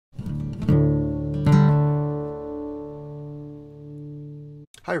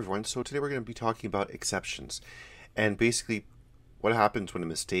Hi everyone, so today we're going to be talking about exceptions and basically what happens when a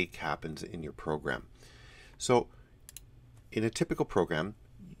mistake happens in your program. So in a typical program,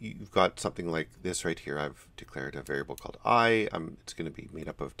 you've got something like this right here. I've declared a variable called I. It's going to be made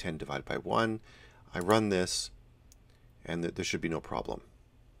up of 10 divided by 1. I run this and there should be no problem.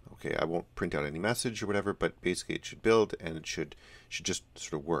 Okay, I won't print out any message or whatever, but basically it should build and it should just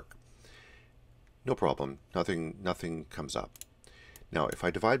sort of work. No problem, nothing comes up. Now, if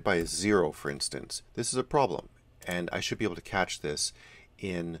I divide by 0, for instance, this is a problem, and I should be able to catch this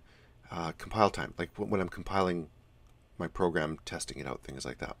in compile time, like when I'm compiling my program, testing it out, things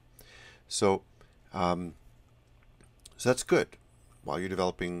like that. So, so that's good while you're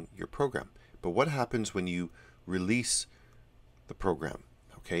developing your program. But what happens when you release the program?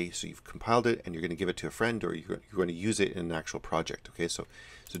 Okay, so you've compiled it and you're going to give it to a friend, or you're going to use it in an actual project. Okay, so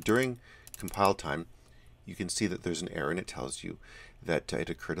during compile time, you can see that there's an error and it tells you that it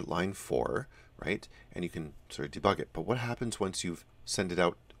occurred at line 4, right? And you can sort of debug it. But what happens once you've sent it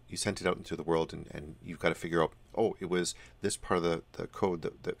out? You sent it out into the world and you've got to figure out, oh, it was this part of the code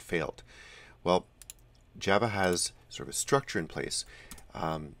that failed. Well, Java has sort of a structure in place,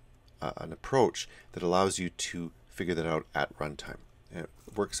 an approach that allows you to figure that out at runtime. And it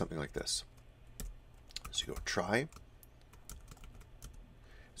works something like this. So you go try.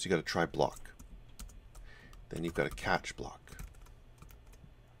 So you got a try block. Then you've got a catch block.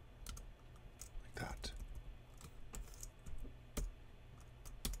 Like that.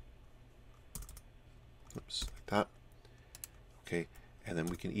 Oops, like that. Okay, and then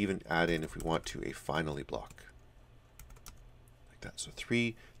we can even add in, if we want to, a finally block. Like that. So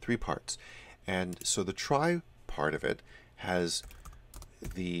three parts. And so the try part of it has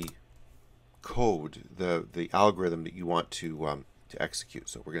the code, the algorithm that you want to execute.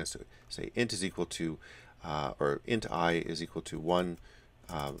 So we're going to say int is equal to, or int I is equal to 1,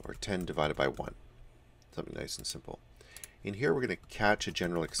 or 10 divided by 1. Something nice and simple. In here, we're going to catch a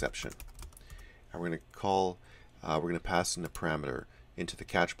general exception. And we're going to call, we're going to pass in a parameter into the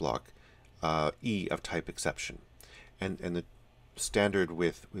catch block, E of type exception. And the standard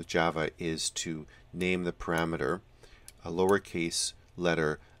with Java is to name the parameter a lowercase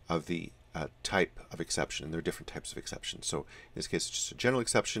letter of the type of exception. And there are different types of exceptions. So in this case, it's just a general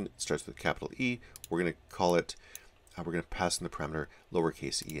exception. It starts with a capital E. We're going to call it, we're going to pass in the parameter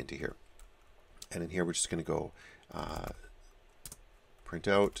lowercase e into here. And in here, we're just going to go print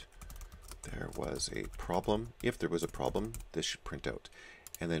out there was a problem. If there was a problem, this should print out.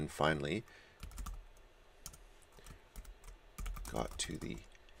 And then finally, got to the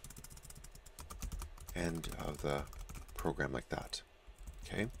end of the program like that.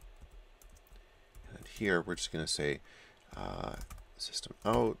 Okay. And here we're just going to say system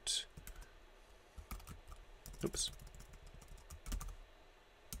out. Oops.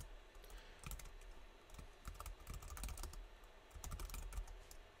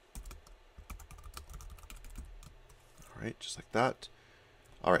 All right, just like that.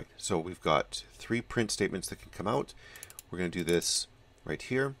 All right, so we've got 3 print statements that can come out. We're going to do this right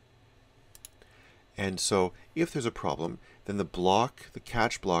here. And so if there's a problem, then the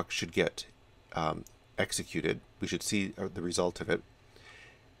catch block should get executed. We should see the result of it.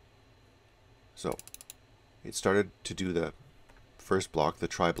 So it started to do the first block, the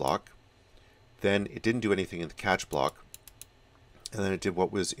try block. Then it didn't do anything in the catch block. And then it did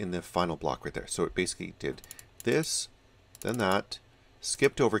what was in the final block right there. So it basically did this, then that,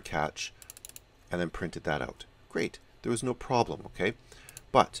 skipped over catch, and then printed that out. Great. There was no problem, okay?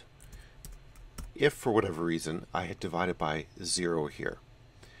 But if for whatever reason I had divided by 0 here,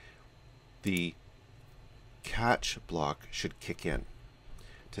 the catch block should kick in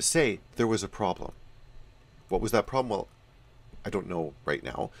to say there was a problem. What was that problem? Well, I don't know right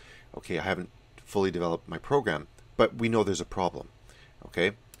now. Okay, I haven't fully developed my program, but we know there's a problem.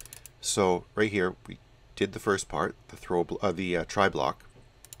 Okay, so right here we did the first part, the try block.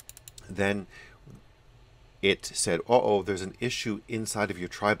 Then it said, oh, there's an issue inside of your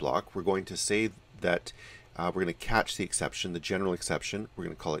try block. We're going to say that we're going to catch the exception, the general exception. We're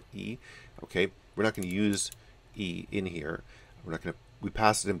going to call it E. Okay, we're not going to use E in here. We're not going to, we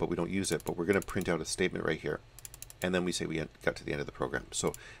pass it in, but we don't use it. But we're going to print out a statement right here. And then we say we got to the end of the program.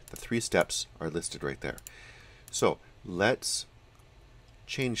 So the 3 steps are listed right there. So let's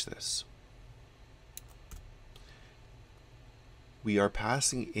change this. We are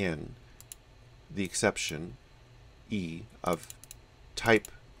passing in the exception E of type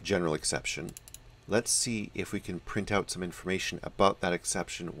general exception. Let's see if we can print out some information about that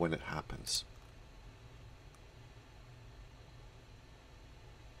exception when it happens.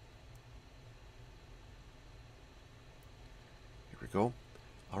 Here we go.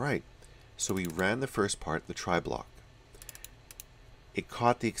 All right, so we ran the first part, the try block. It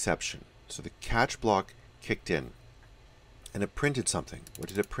caught the exception. So the catch block kicked in and it printed something. What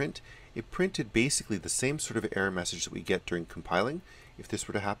did it print? It printed basically the same sort of error message that we get during compiling, if this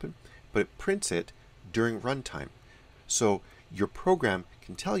were to happen, but it prints it during runtime. So your program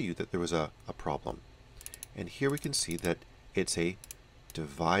can tell you that there was a problem. And here we can see that it's a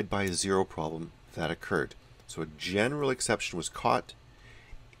divide by zero problem that occurred. So a general exception was caught.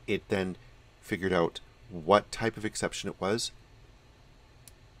 It then figured out what type of exception it was,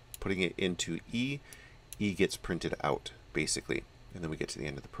 putting it into E. E gets printed out, basically, and then we get to the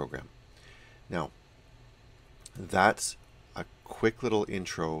end of the program. Now, that's a quick little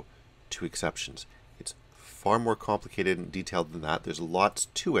intro to exceptions. It's far more complicated and detailed than that. There's lots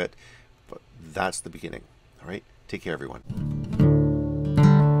to it, but that's the beginning. All right, take care, everyone.